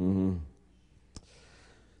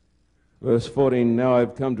 Verse 14, now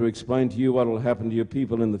I've come to explain to you what will happen to your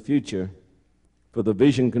people in the future, for the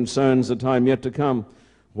vision concerns the time yet to come.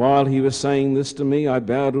 While he was saying this to me, I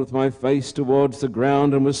bowed with my face towards the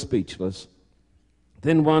ground and was speechless.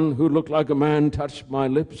 Then one who looked like a man touched my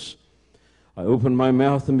lips. I opened my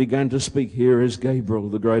mouth and began to speak. Here is Gabriel,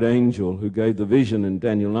 the great angel who gave the vision in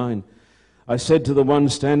Daniel 9. I said to the one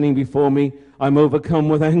standing before me, I'm overcome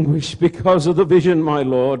with anguish because of the vision, my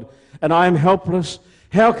Lord, and I am helpless.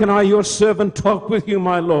 How can I, your servant, talk with you,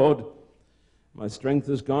 my Lord? My strength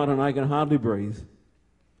is gone and I can hardly breathe.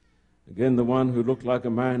 Again, the one who looked like a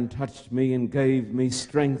man touched me and gave me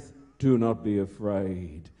strength. Do not be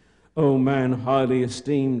afraid. O man highly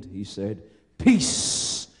esteemed, he said,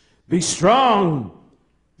 peace, be strong,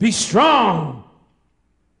 be strong.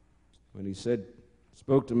 When he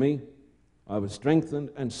spoke to me, I was strengthened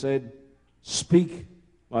and said, speak,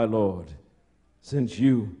 my Lord, since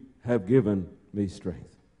you have given me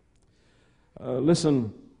strength.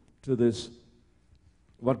 Listen, to this,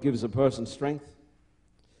 what gives a person strength?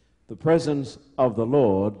 The presence of the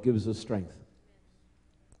Lord gives us strength.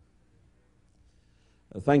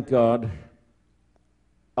 Thank God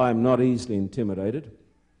I am not easily intimidated.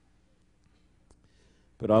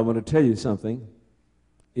 But I want to tell you something.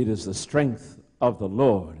 It is the strength of the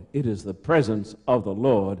Lord. It is the presence of the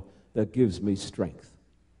Lord that gives me strength.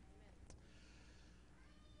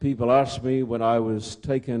 People asked me when I was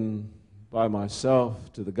taken by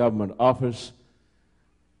myself to the government office,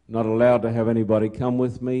 not allowed to have anybody come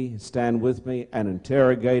with me, stand with me, and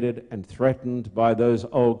interrogated and threatened by those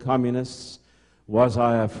old communists, was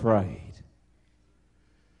I afraid?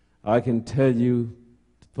 I can tell you,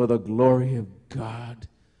 for the glory of God,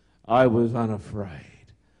 I was unafraid.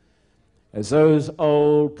 As those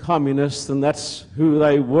old communists, and that's who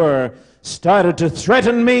they were, started to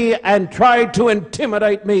threaten me and tried to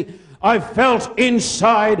intimidate me, I felt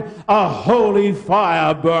inside a holy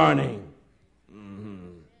fire burning.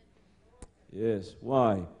 Yes,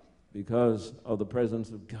 why? Because of the presence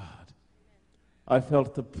of God. I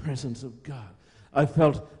felt the presence of God. I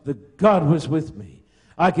felt that God was with me.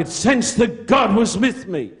 I could sense that God was with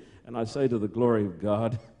me. And I say to the glory of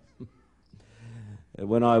God,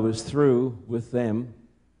 when I was through with them,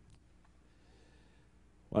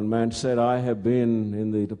 one man said, I have been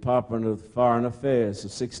in the Department of Foreign Affairs for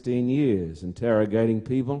 16 years, interrogating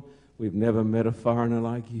people. We've never met a foreigner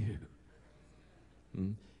like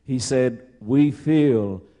you. He said, we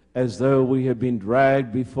feel as though we have been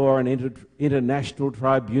dragged before an international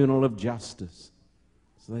tribunal of justice.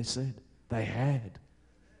 So they said, they had.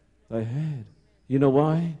 They had. You know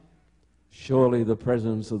why? Surely the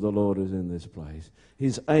presence of the Lord is in this place.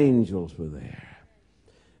 His angels were there.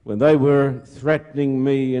 When they were threatening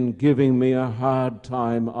me and giving me a hard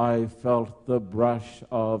time, I felt the brush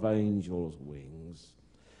of angels' wings.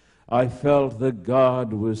 I felt that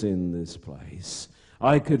God was in this place.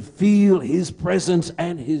 I could feel His presence,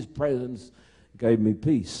 and His presence gave me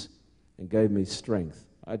peace and gave me strength.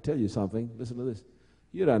 I tell you something, listen to this.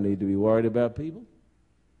 You don't need to be worried about people.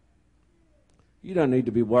 You don't need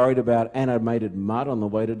to be worried about animated mud on the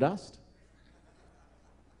way to dust.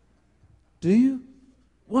 Do you?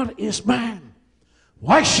 What is man?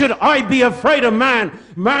 Why should I be afraid of man?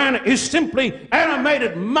 Man is simply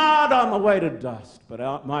animated mud on the way to dust.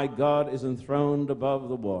 But my God is enthroned above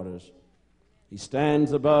the waters. He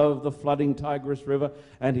stands above the flooding Tigris River,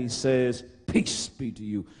 and He says, peace be to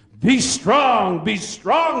you. Be strong, be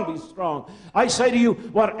strong, be strong. I say to you,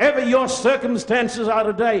 whatever your circumstances are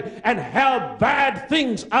today and how bad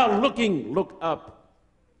things are looking, look up.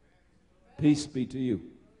 Peace be to you.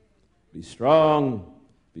 Be strong,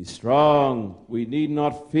 be strong. We need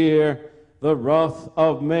not fear the wrath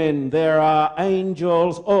of men. There are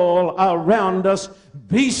angels all around us.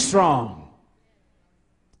 Be strong.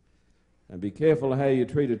 And be careful how you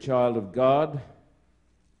treat a child of God,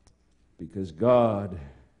 because God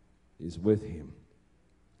is with him.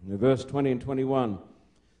 In verse 20 and 21,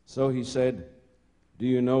 so He said, do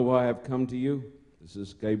you know why I have come to you? This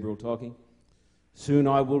is Gabriel talking. Soon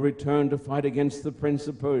I will return to fight against the prince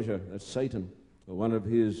of Persia, that's Satan, or one of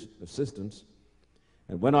his assistants.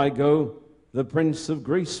 And when I go, the prince of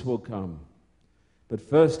Greece will come. But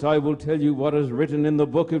first I will tell you what is written in the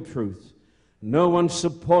book of truth. No one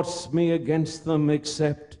supports me against them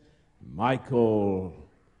except Michael,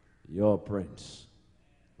 your prince.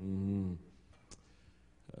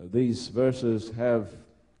 These verses have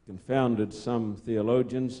confounded some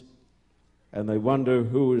theologians, and they wonder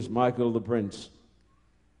who is Michael the prince.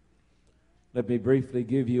 Let me briefly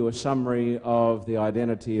give you a summary of the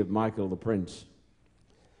identity of Michael the prince.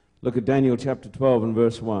 Look at Daniel chapter 12 and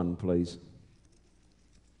verse 1, please.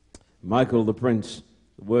 Michael the prince.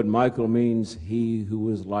 The word Michael means he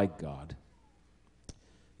who is like God.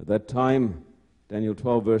 At that time, Daniel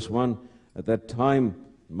 12 verse 1, at that time,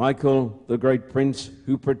 Michael, the great prince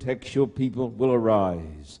who protects your people, will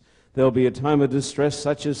arise. There will be a time of distress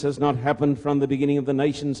such as has not happened from the beginning of the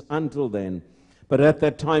nations until then. But at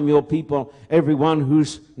that time, your people, everyone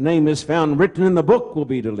whose name is found written in the book, will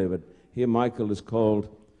be delivered. Here Michael is called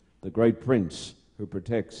the great prince who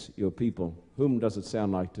protects your people. Whom does it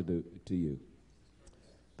sound like to you?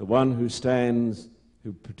 The one who stands,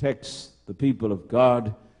 who protects the people of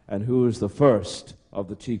God, and who is the first of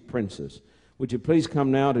the chief princes. Would you please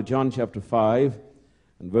come now to John chapter 5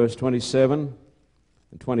 and verse 27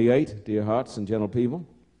 and 28, dear hearts and gentle people.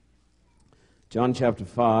 John chapter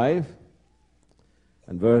 5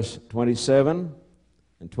 and verse 27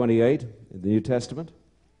 and 28 in the New Testament.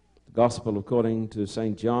 The Gospel according to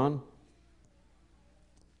St. John.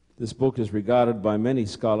 This book is regarded by many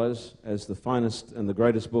scholars as the finest and the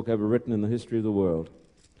greatest book ever written in the history of the world.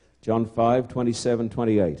 John 5, 27,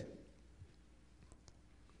 28.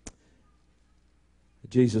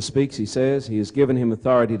 Jesus speaks, he says, he has given him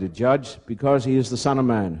authority to judge because he is the Son of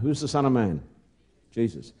Man. Who's the Son of Man?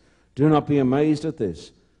 Jesus. Do not be amazed at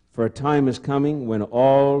this, for a time is coming when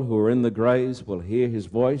all who are in the graves will hear his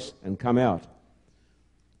voice and come out.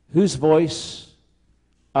 Whose voice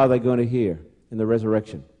are they going to hear in the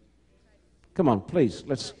resurrection? Come on, please,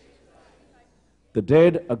 let's... The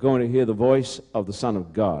dead are going to hear the voice of the Son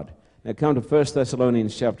of God. Now come to 1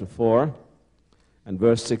 Thessalonians chapter 4 and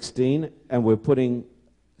verse 16, and we're putting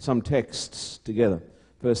some texts together.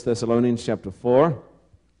 1 Thessalonians chapter 4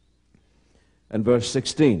 and verse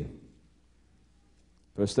 16.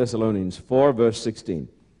 1 Thessalonians 4, verse 16.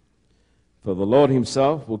 For the Lord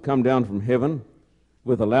himself will come down from heaven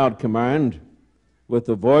with a loud command, with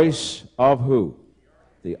the voice of who?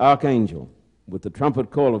 The archangel, with the trumpet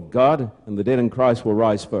call of God, and the dead in Christ will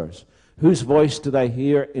rise first. Whose voice do they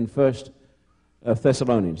hear in 1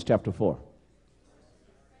 Thessalonians chapter 4?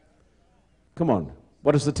 Come on,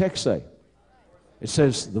 what does the text say? It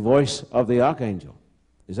says the voice of the archangel.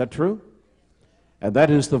 Is that true? And that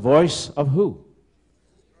is the voice of who?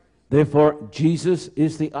 Therefore, Jesus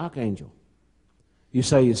is the archangel. You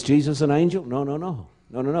say, is Jesus an angel?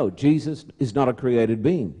 No. Jesus is not a created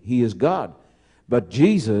being. He is God. But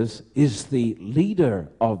Jesus is the leader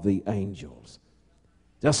of the angels.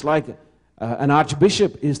 Just like an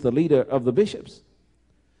archbishop is the leader of the bishops.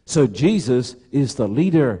 So Jesus is the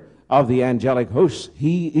leader of the angelic hosts.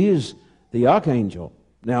 He is the archangel.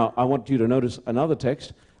 Now, I want you to notice another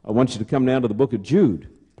text. I want you to come down to the book of Jude,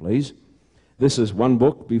 please. This is one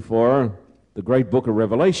book before the great book of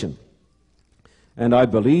Revelation. And I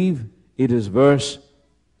believe it is verse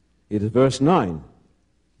 9.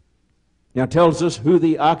 Now, it tells us who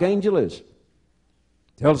the archangel is.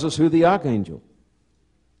 Tells us who the archangel.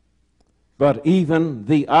 But even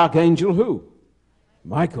the archangel who?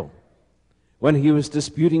 Michael, when he was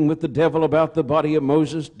disputing with the devil about the body of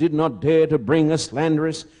Moses, did not dare to bring a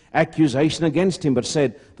slanderous accusation against him, but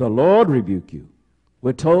said, the Lord rebuke you.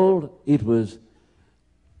 We're told it was,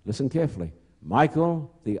 listen carefully,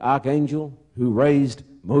 Michael, the archangel, who raised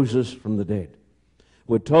Moses from the dead.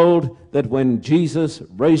 We're told that when Jesus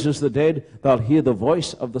raises the dead, they'll hear the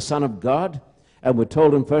voice of the Son of God. And we're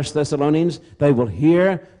told in 1 Thessalonians, they will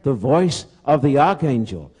hear the voice of the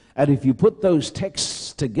archangel. And if you put those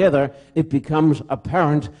texts together, it becomes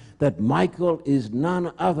apparent that Michael is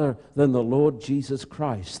none other than the Lord Jesus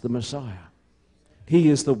Christ, the Messiah. He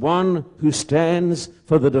is the one who stands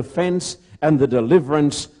for the defense and the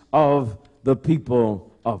deliverance of the people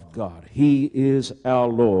of God. He is our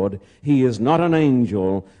Lord. He is not an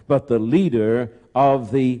angel, but the leader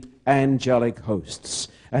of the angelic hosts.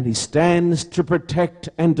 And he stands to protect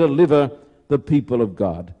and deliver the people of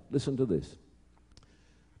God. Listen to this.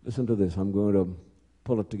 Listen to this. I'm going to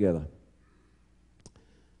pull it together.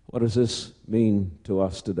 What does this mean to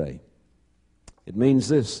us today? It means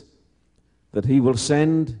this, that he will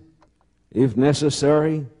send, if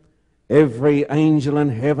necessary, every angel in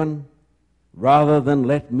heaven, rather than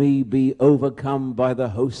let me be overcome by the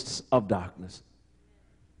hosts of darkness.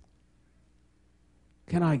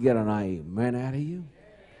 Can I get an amen out of you?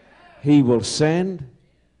 He will send.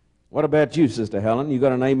 What about you, Sister Helen? You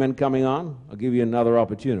got an amen coming on? I'll give you another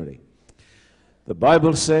opportunity. The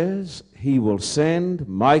Bible says he will send,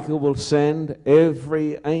 Michael will send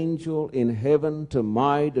every angel in heaven to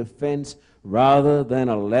my defense rather than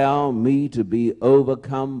allow me to be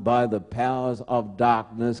overcome by the powers of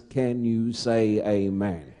darkness. Can you say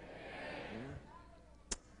amen?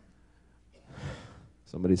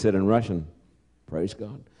 Somebody said in Russian, praise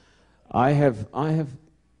God. I have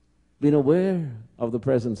been aware of the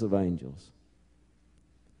presence of angels.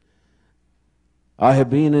 I have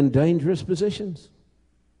been in dangerous positions.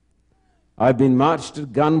 I've been marched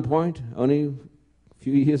at gunpoint only a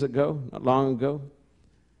few years ago, not long ago,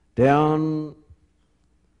 down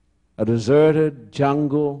a deserted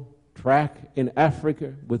jungle track in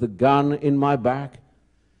Africa with a gun in my back,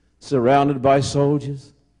 surrounded by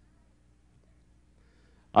soldiers.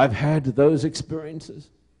 I've had those experiences.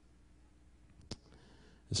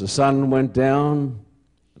 As the sun went down,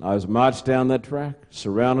 and I was marched down that track,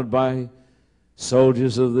 surrounded by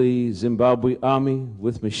soldiers of the Zimbabwe army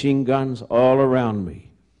with machine guns all around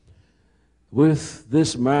me, with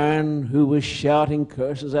this man who was shouting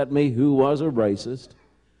curses at me, who was a racist,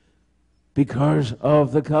 because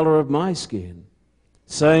of the color of my skin,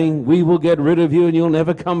 saying, we will get rid of you and you'll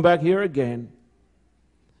never come back here again.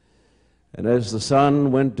 And as the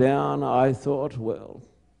sun went down, I thought, well,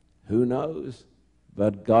 who knows?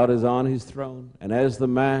 But God is on his throne. And as the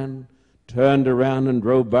man turned around and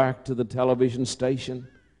drove back to the television station,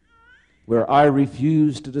 where I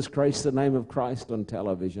refused to disgrace the name of Christ on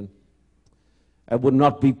television. I would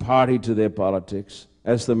not be party to their politics.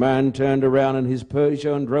 As the man turned around in his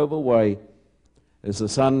Peugeot and drove away, as the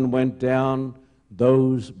sun went down,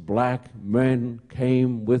 those black men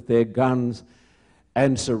came with their guns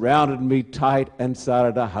and surrounded me tight and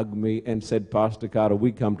started to hug me and said, "Pastor Carter,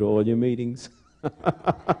 we come to all your meetings."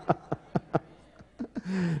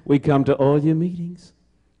 We come to all your meetings.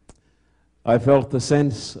 I felt the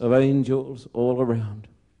sense of angels all around.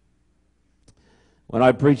 When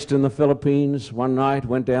I preached in the Philippines one night,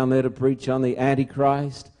 went down there to preach on the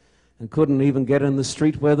Antichrist and couldn't even get in the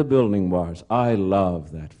street where the building was. I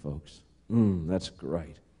love that, folks. That's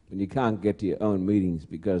great. When you can't get to your own meetings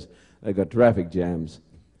because they've got traffic jams,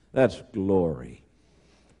 that's glory.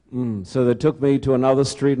 So they took me to another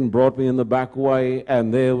street and brought me in the back way,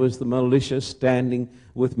 and there was the militia standing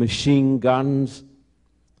with machine guns,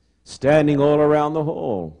 standing all around the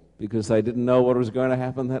hall because they didn't know what was going to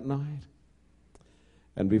happen that night.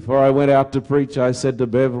 And before I went out to preach, I said to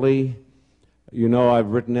Beverly, "You know,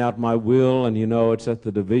 I've written out my will, and you know it's at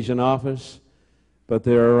the division office, but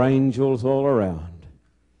there are angels all around."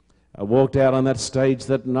 I walked out on that stage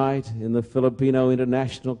that night in the Filipino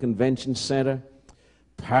International Convention Center,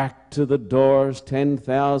 packed to the doors,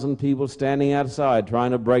 10,000 people standing outside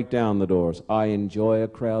trying to break down the doors. I enjoy a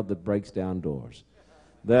crowd that breaks down doors.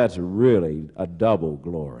 That's really a double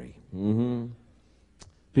glory.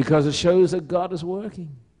 Because it shows that God is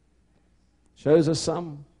working. Shows us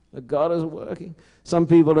that God is working. Some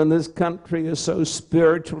people in this country are so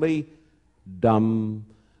spiritually dumb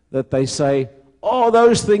that they say, "Oh,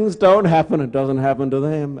 those things don't happen." It doesn't happen to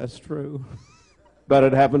them. That's true. But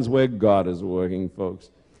it happens where God is working,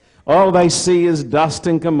 folks. All they see is dust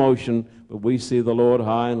and commotion, but we see the Lord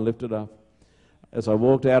high and lifted up. As I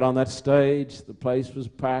walked out on that stage, the place was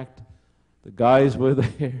packed. The guys were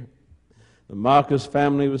there. The Marcus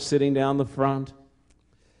family was sitting down the front.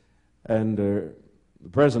 And the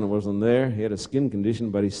president wasn't there. He had a skin condition,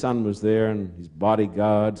 but his son was there, and his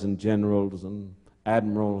bodyguards and generals and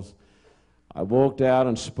admirals. I walked out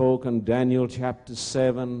and spoke on Daniel chapter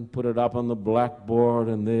 7, put it up on the blackboard,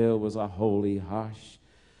 and there was a holy hush.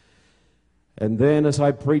 And then as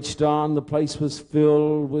I preached on, the place was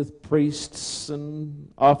filled with priests and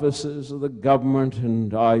officers of the government,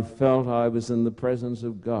 and I felt I was in the presence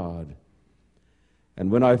of God.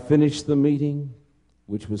 And when I finished the meeting,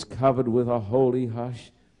 which was covered with a holy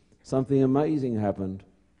hush, something amazing happened.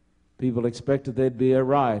 People expected there'd be a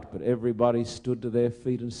riot, but everybody stood to their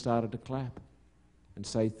feet and started to clap and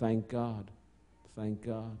say, "Thank God, thank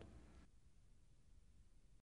God."